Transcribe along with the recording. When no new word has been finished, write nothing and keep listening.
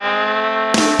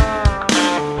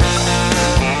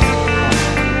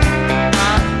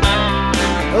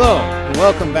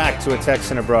Welcome back to A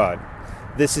Texan Abroad.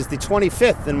 This is the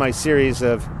 25th in my series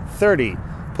of 30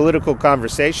 political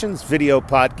conversations, video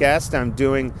podcast I'm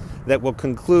doing that will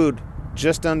conclude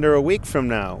just under a week from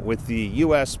now with the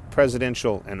U.S.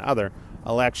 presidential and other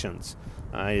elections.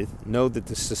 I know that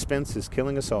the suspense is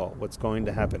killing us all. What's going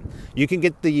to happen? You can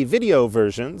get the video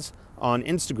versions on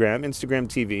Instagram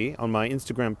TV, on my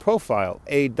Instagram profile,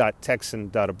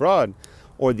 a.texan.abroad,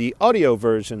 or the audio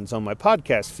versions on my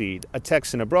podcast feed, A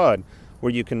Texan Abroad,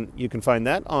 where you can find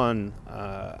that on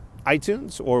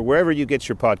iTunes or wherever you get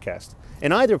your podcast.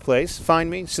 In either place, find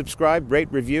me, subscribe, rate,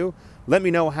 review. Let me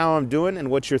know how I'm doing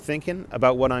and what you're thinking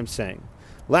about what I'm saying.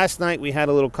 Last night we had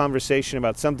a little conversation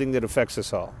about something that affects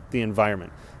us all, the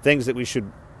environment, things that we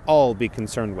should all be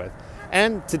concerned with.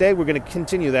 And today we're going to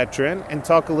continue that trend and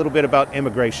talk a little bit about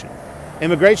immigration.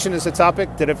 Immigration is a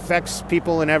topic that affects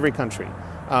people in every country,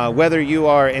 whether you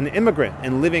are an immigrant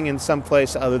and living in some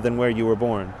place other than where you were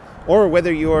born, or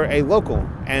whether you are a local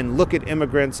and look at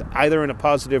immigrants either in a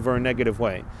positive or a negative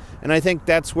way. And I think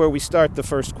that's where we start the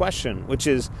first question, which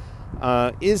is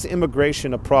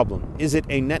immigration a problem? Is it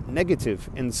a net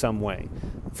negative in some way?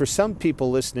 For some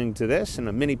people listening to this,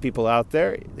 and many people out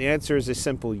there, the answer is a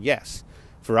simple yes.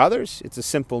 For others, it's a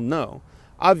simple no.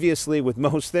 Obviously, with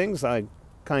most things, I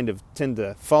kind of tend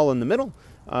to fall in the middle,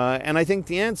 and I think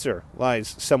the answer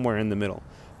lies somewhere in the middle.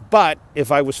 But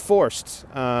if I was forced,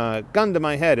 gun to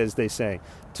my head, as they say,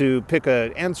 to pick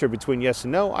an answer between yes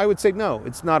and no, I would say no,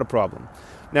 it's not a problem.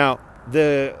 Now,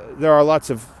 there are lots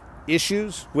of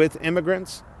issues with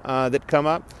immigrants that come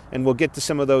up, and we'll get to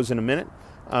some of those in a minute.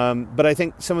 But I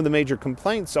think some of the major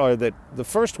complaints are that the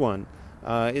first one,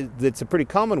 that's a pretty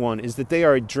common one, is that they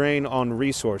are a drain on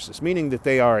resources, meaning that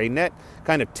they are a net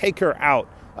kind of taker out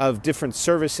of different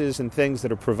services and things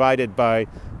that are provided by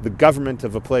the government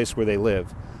of a place where they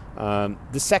live.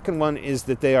 The second one is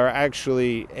that they are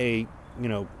actually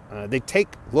they take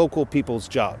local people's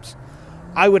jobs.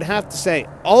 I would have to say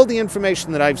all the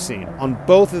information that I've seen on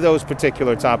both of those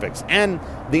particular topics and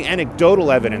the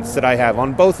anecdotal evidence that I have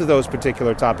on both of those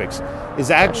particular topics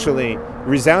is actually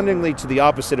resoundingly to the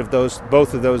opposite of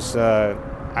both of those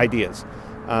ideas.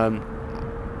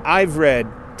 I've read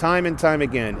time and time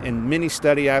again in many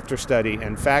study after study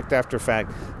and fact after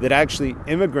fact that actually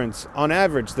immigrants, on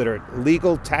average, that are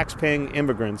legal tax-paying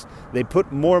immigrants, they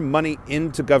put more money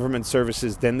into government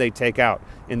services than they take out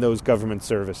in those government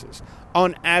services.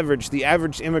 On average, the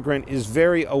average immigrant is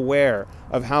very aware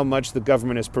of how much the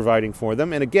government is providing for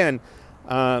them. And again,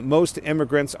 most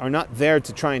immigrants are not there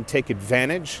to try and take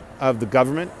advantage of the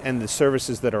government and the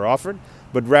services that are offered,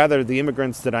 but rather the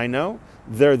immigrants that I know,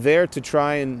 they're there to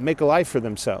try and make a life for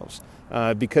themselves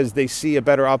because they see a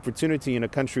better opportunity in a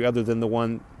country other than the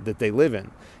one that they live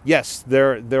in. Yes,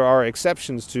 there are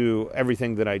exceptions to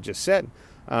everything that I just said.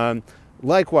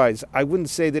 Likewise, I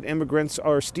wouldn't say that immigrants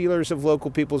are stealers of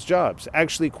local people's jobs.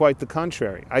 Actually, quite the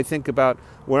contrary. I think about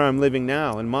where I'm living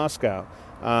now in Moscow.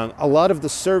 A lot of the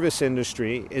service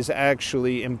industry is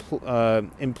actually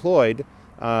employed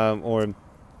or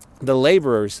the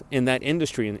laborers in that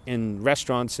industry, in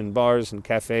restaurants and bars and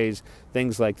cafes,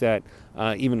 things like that,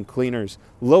 even cleaners,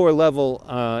 lower level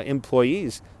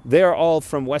employees, they're all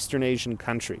from Western Asian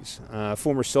countries,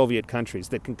 former Soviet countries,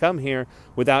 that can come here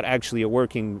without actually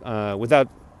without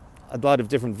a lot of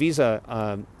different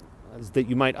visa that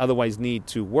you might otherwise need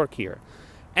to work here.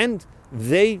 And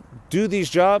they do these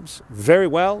jobs very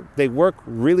well. They work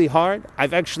really hard.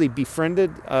 I've actually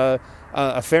befriended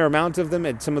a fair amount of them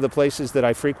at some of the places that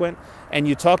I frequent, and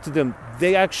you talk to them,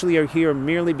 they actually are here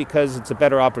merely because it's a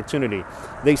better opportunity.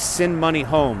 They send money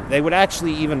home. They would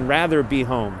actually even rather be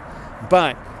home,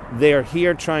 but they are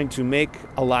here trying to make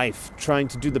a life, trying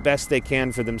to do the best they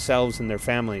can for themselves and their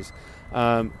families.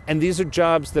 And these are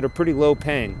jobs that are pretty low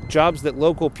paying, jobs that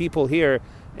local people here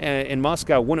in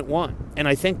Moscow wouldn't want. And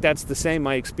I think that's the same.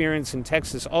 My experience in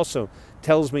Texas also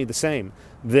tells me the same,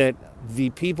 that the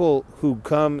people who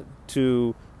come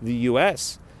to the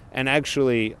U.S. and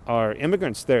actually are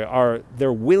immigrants,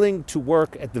 they're willing to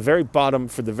work at the very bottom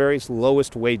for the very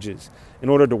lowest wages in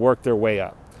order to work their way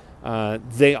up.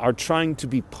 They are trying to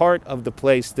be part of the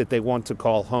place that they want to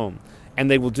call home,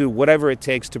 and they will do whatever it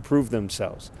takes to prove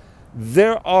themselves.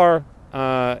 There are,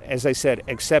 as I said,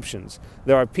 exceptions.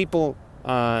 There are people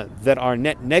that are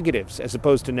net negatives as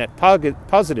opposed to net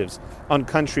positives on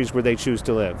countries where they choose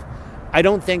to live. I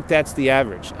don't think that's the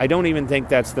average. I don't even think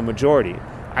that's the majority.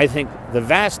 I think the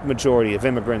vast majority of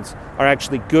immigrants are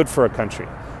actually good for a country.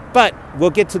 But we'll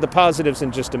get to the positives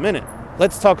in just a minute.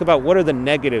 Let's talk about what are the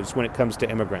negatives when it comes to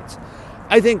immigrants.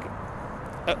 I think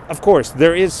of course,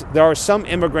 there are some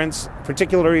immigrants,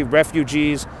 particularly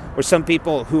refugees, or some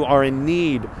people who are in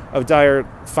need of dire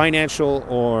financial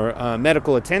or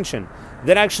medical attention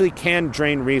that actually can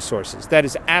drain resources. That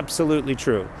is absolutely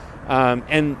true.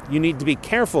 And you need to be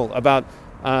careful about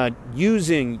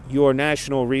using your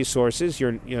national resources,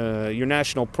 your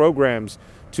national programs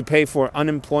to pay for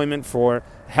unemployment, for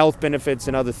health benefits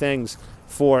and other things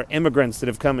for immigrants that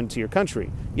have come into your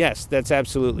country. Yes, that's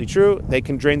absolutely true. They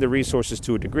can drain the resources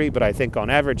to a degree, but I think on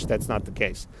average that's not the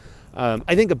case.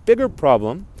 I think a bigger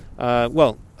problem,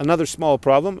 another small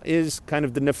problem, is kind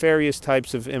of the nefarious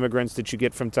types of immigrants that you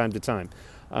get from time to time.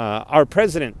 Our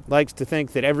president likes to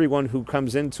think that everyone who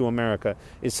comes into America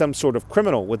is some sort of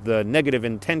criminal with the negative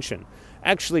intention.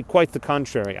 Actually, quite the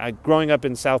contrary. Growing up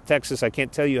in South Texas, I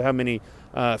can't tell you how many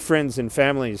friends and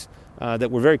families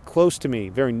that were very close to me,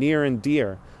 very near and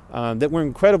dear, that were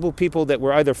incredible people that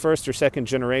were either first or second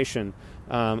generation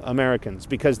Americans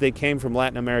because they came from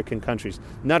Latin American countries.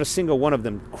 Not a single one of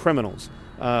them criminals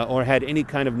or had any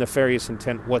kind of nefarious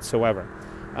intent whatsoever.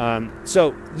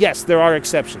 So yes, there are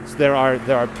exceptions. There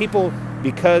are people,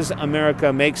 because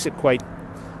America makes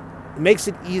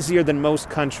it easier than most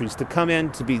countries to come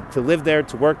in, to live there,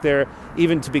 to work there,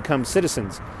 even to become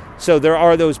citizens. So there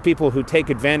are those people who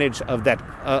take advantage of that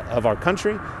of our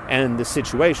country and the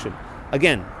situation.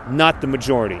 Again, not the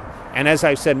majority. And as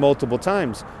I've said multiple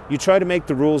times, you try to make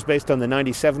the rules based on the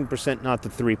 97%, not the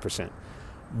 3%.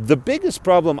 The biggest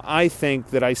problem I think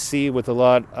that I see with a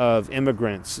lot of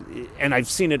immigrants, and I've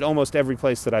seen it almost every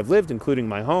place that I've lived, including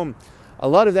my home, a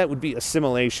lot of that would be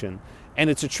assimilation. And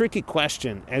it's a tricky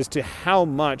question as to how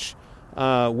much,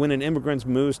 when an immigrant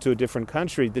moves to a different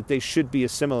country, that they should be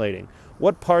assimilating.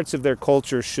 What parts of their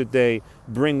culture should they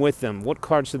bring with them? What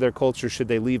parts of their culture should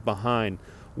they leave behind?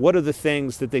 What are the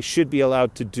things that they should be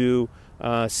allowed to do,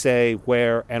 say,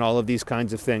 wear, and all of these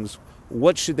kinds of things?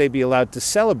 What should they be allowed to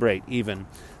celebrate even?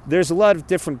 There's a lot of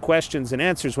different questions and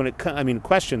answers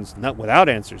questions, not without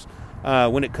answers,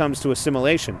 when it comes to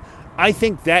assimilation. I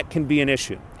think that can be an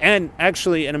issue. And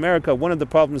actually, in America, one of the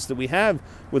problems that we have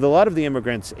with a lot of the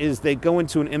immigrants is they go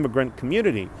into an immigrant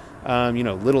community,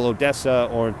 Little Odessa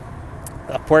or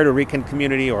a Puerto Rican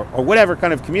community or whatever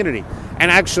kind of community. And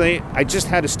actually, I just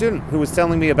had a student who was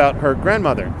telling me about her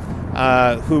grandmother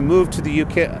who moved to the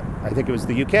UK, I think it was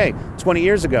the UK, 20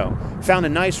 years ago, found a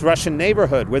nice Russian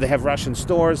neighborhood where they have Russian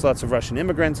stores, lots of Russian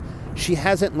immigrants. She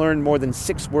hasn't learned more than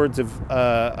 6 words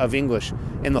of English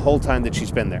in the whole time that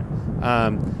she's been there.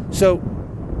 So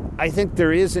I think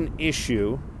there is an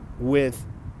issue with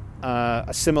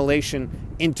assimilation,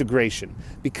 integration,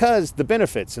 because the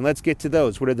benefits, and let's get to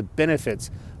those. What are the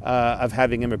benefits of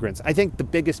having immigrants? I think the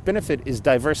biggest benefit is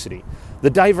diversity.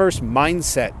 The diverse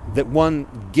mindset that one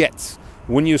gets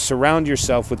when you surround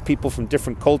yourself with people from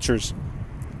different cultures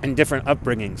and different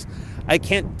upbringings. I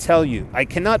can't tell you, I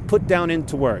cannot put down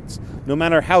into words, no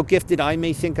matter how gifted I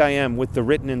may think I am with the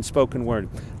written and spoken word,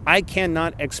 I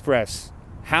cannot express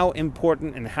how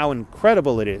important and how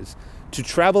incredible it is to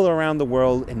travel around the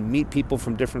world and meet people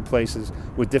from different places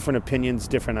with different opinions,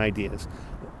 different ideas.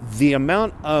 The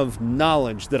amount of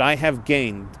knowledge that I have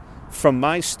gained from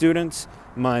my students,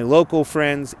 my local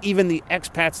friends, even the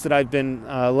expats that I've been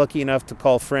lucky enough to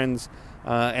call friends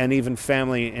and even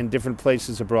family in different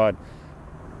places abroad,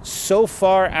 so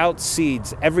far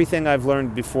outseeds everything I've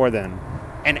learned before then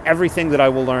and everything that I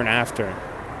will learn after.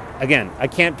 Again, I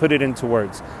can't put it into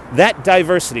words. That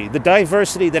diversity, the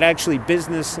diversity that actually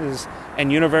businesses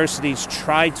and universities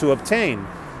try to obtain,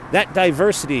 that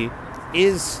diversity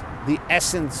is the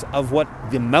essence of what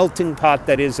the melting pot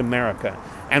that is America.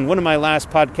 And one of my last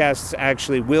podcasts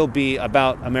actually will be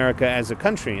about America as a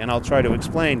country, and I'll try to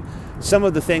explain some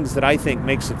of the things that I think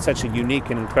makes it such a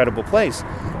unique and incredible place.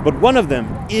 But one of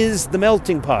them is the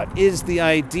melting pot, is the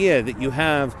idea that you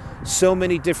have so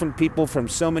many different people from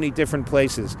so many different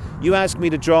places. You ask me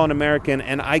to draw an American,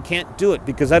 and I can't do it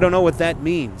because I don't know what that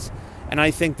means. And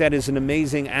I think that is an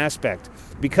amazing aspect,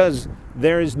 because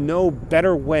there is no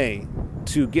better way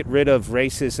to get rid of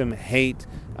racism, hate,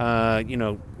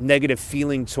 negative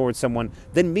feeling towards someone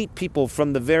than meet people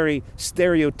from the very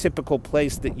stereotypical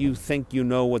place that you think you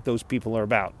know what those people are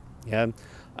about. Yeah.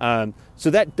 So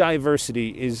that diversity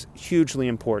is hugely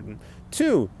important.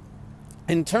 2,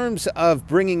 in terms of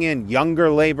bringing in younger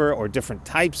labor or different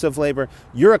types of labor,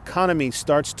 your economy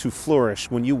starts to flourish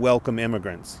when you welcome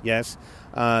immigrants, yes?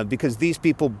 Because these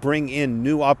people bring in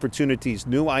new opportunities,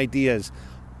 new ideas.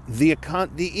 The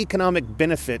economic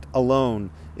benefit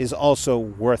alone is also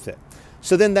worth it.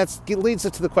 So then that leads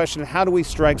us to the question, how do we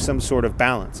strike some sort of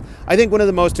balance? I think one of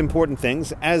the most important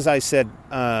things, as I said,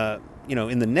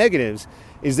 in the negatives,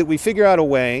 is that we figure out a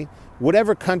way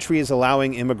whatever country is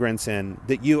allowing immigrants in,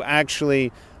 that you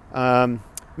actually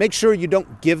make sure you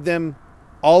don't give them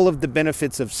all of the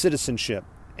benefits of citizenship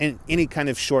in any kind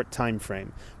of short time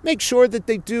frame. Make sure that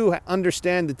they do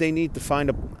understand that they need to find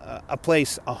a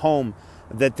place, a home,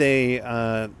 that they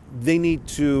need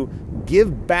to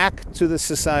give back to the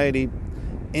society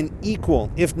in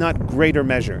equal, if not greater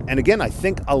measure. And again, I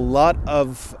think a lot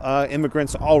of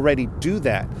immigrants already do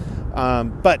that.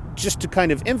 But just to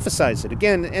kind of emphasize it,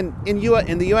 again, in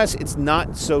the U.S., it's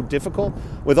not so difficult.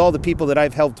 With all the people that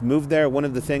I've helped move there, one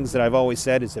of the things that I've always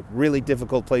said is a really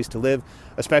difficult place to live,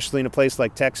 especially in a place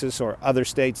like Texas or other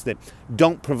states that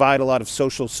don't provide a lot of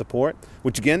social support,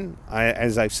 which again,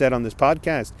 as I've said on this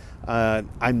podcast,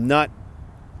 I'm not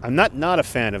a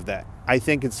fan of that. I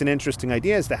think it's an interesting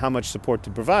idea as to how much support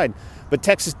to provide, but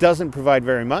Texas doesn't provide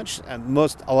very much. A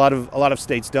lot of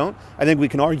states don't. I think we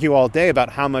can argue all day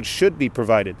about how much should be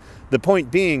provided. The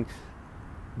point being,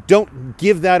 don't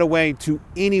give that away to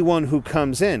anyone who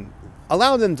comes in.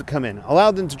 Allow them to come in.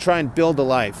 Allow them to try and build a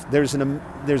life. There's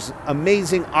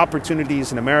amazing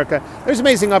opportunities in America. There's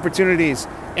amazing opportunities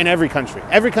in every country.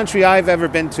 Every country I've ever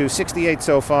been to, 68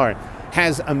 so far,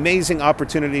 has amazing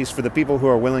opportunities for the people who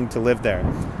are willing to live there.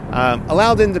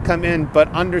 Allow them to come in, but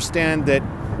understand that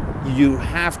you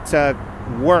have to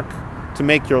work to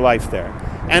make your life there.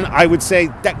 And I would say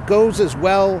that goes as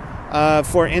well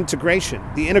for integration,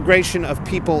 the integration of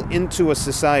people into a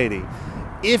society.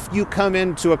 If you come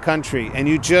into a country and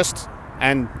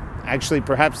and actually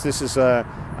perhaps this is the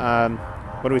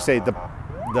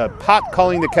pot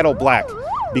calling the kettle black,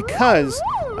 because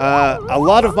a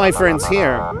lot of my friends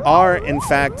here are, in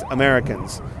fact,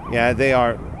 Americans. Yeah, they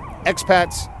are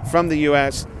expats from the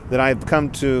U.S. that I've come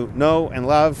to know and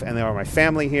love, and they are my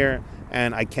family here,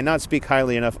 and I cannot speak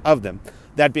highly enough of them.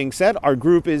 That being said, our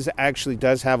group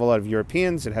does have a lot of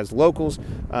Europeans. It has locals.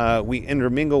 We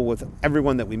intermingle with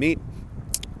everyone that we meet.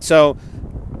 So,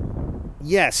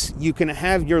 yes, you can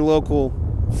have your local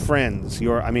friends,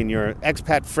 your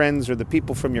expat friends, or the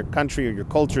people from your country or your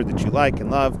culture that you like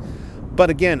and love. But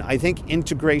again, I think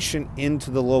integration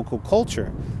into the local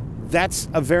culture, that's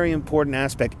a very important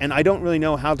aspect. And I don't really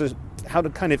know how to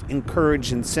kind of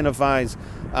encourage, incentivize,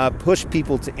 push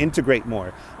people to integrate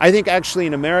more. I think actually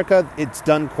in America, it's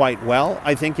done quite well.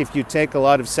 I think if you take a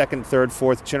lot of second, third,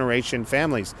 fourth generation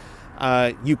families,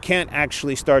 you can't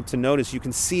actually start to notice. You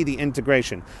can see the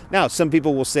integration. Now, some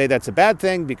people will say that's a bad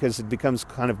thing because it becomes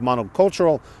kind of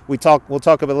monocultural. We'll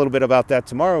talk a little bit about that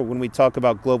tomorrow when we talk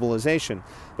about globalization.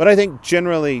 But I think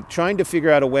generally trying to figure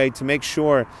out a way to make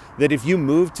sure that if you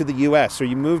move to the US or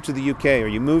you move to the UK or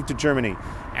you move to Germany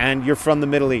and you're from the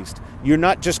Middle East, you're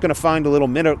not just going to find a little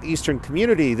Middle Eastern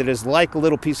community that is like a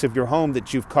little piece of your home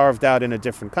that you've carved out in a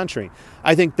different country.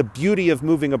 I think the beauty of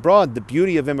moving abroad, the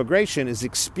beauty of immigration, is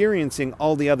experiencing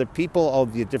all the other people, all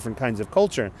the different kinds of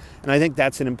culture. And I think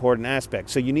that's an important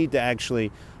aspect. So you need to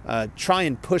actually try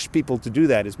and push people to do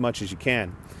that as much as you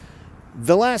can.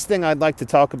 The last thing I'd like to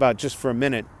talk about just for a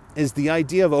minute is the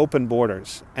idea of open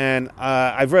borders. And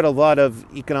I've read a lot of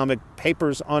economic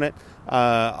papers on it,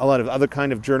 a lot of other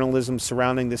kind of journalism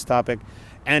surrounding this topic,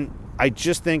 and I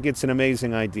just think it's an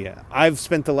amazing idea. I've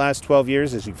spent the last 12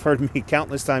 years, as you've heard me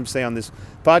countless times say on this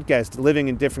podcast, living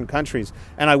in different countries,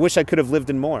 and I wish I could have lived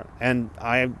in more, and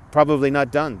I'm probably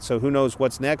not done, so who knows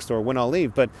what's next or when I'll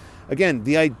leave. But again,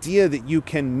 the idea that you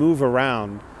can move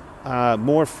around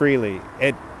more freely,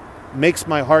 it makes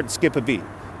my heart skip a beat,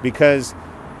 because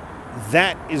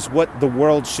that is what the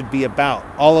world should be about.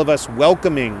 All of us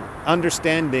welcoming,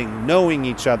 understanding, knowing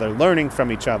each other, learning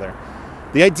from each other.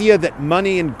 The idea that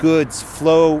money and goods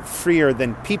flow freer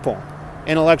than people,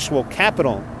 intellectual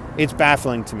capital, it's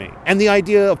baffling to me. And the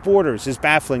idea of borders is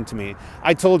baffling to me.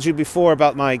 I told you before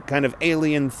about my kind of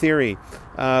alien theory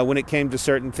when it came to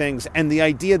certain things. And the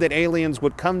idea that aliens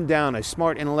would come down, a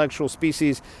smart intellectual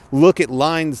species, look at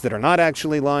lines that are not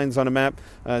actually lines on a map,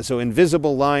 so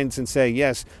invisible lines, and say,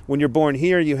 yes, when you're born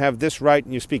here, you have this right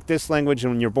and you speak this language,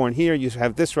 and when you're born here, you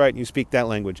have this right and you speak that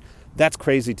language. That's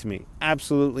crazy to me.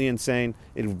 Absolutely insane.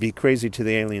 It would be crazy to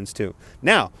the aliens too.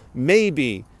 Now,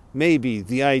 maybe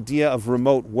the idea of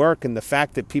remote work and the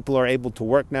fact that people are able to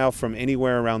work now from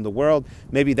anywhere around the world,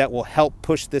 maybe that will help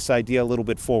push this idea a little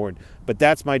bit forward. But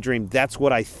that's my dream. That's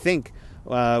what I think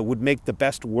would make the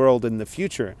best world in the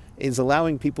future, is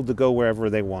allowing people to go wherever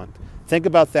they want. Think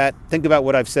about that. Think about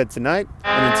what I've said tonight.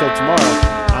 And until tomorrow,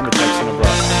 I'm a Texan.